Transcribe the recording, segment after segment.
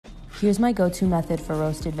Here's my go-to method for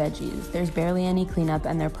roasted veggies. There's barely any cleanup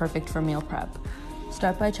and they're perfect for meal prep.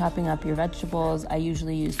 Start by chopping up your vegetables. I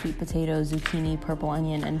usually use sweet potatoes, zucchini, purple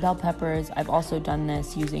onion, and bell peppers. I've also done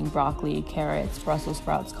this using broccoli, carrots, Brussels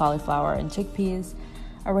sprouts, cauliflower, and chickpeas.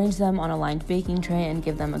 Arrange them on a lined baking tray and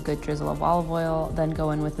give them a good drizzle of olive oil. Then go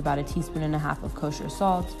in with about 1.5 teaspoons of kosher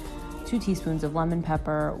salt, 2 teaspoons of lemon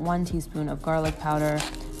pepper, 1 teaspoon of garlic powder,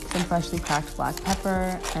 some freshly cracked black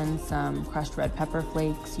pepper, and some crushed red pepper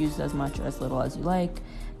flakes. Use as much or as little as you like.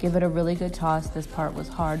 Give it a really good toss. This part was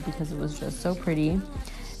hard because it was just so pretty.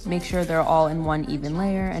 Make sure they're all in one even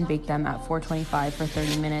layer and bake them at 425 for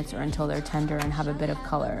 30 minutes or until they're tender and have a bit of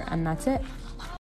color. And that's it.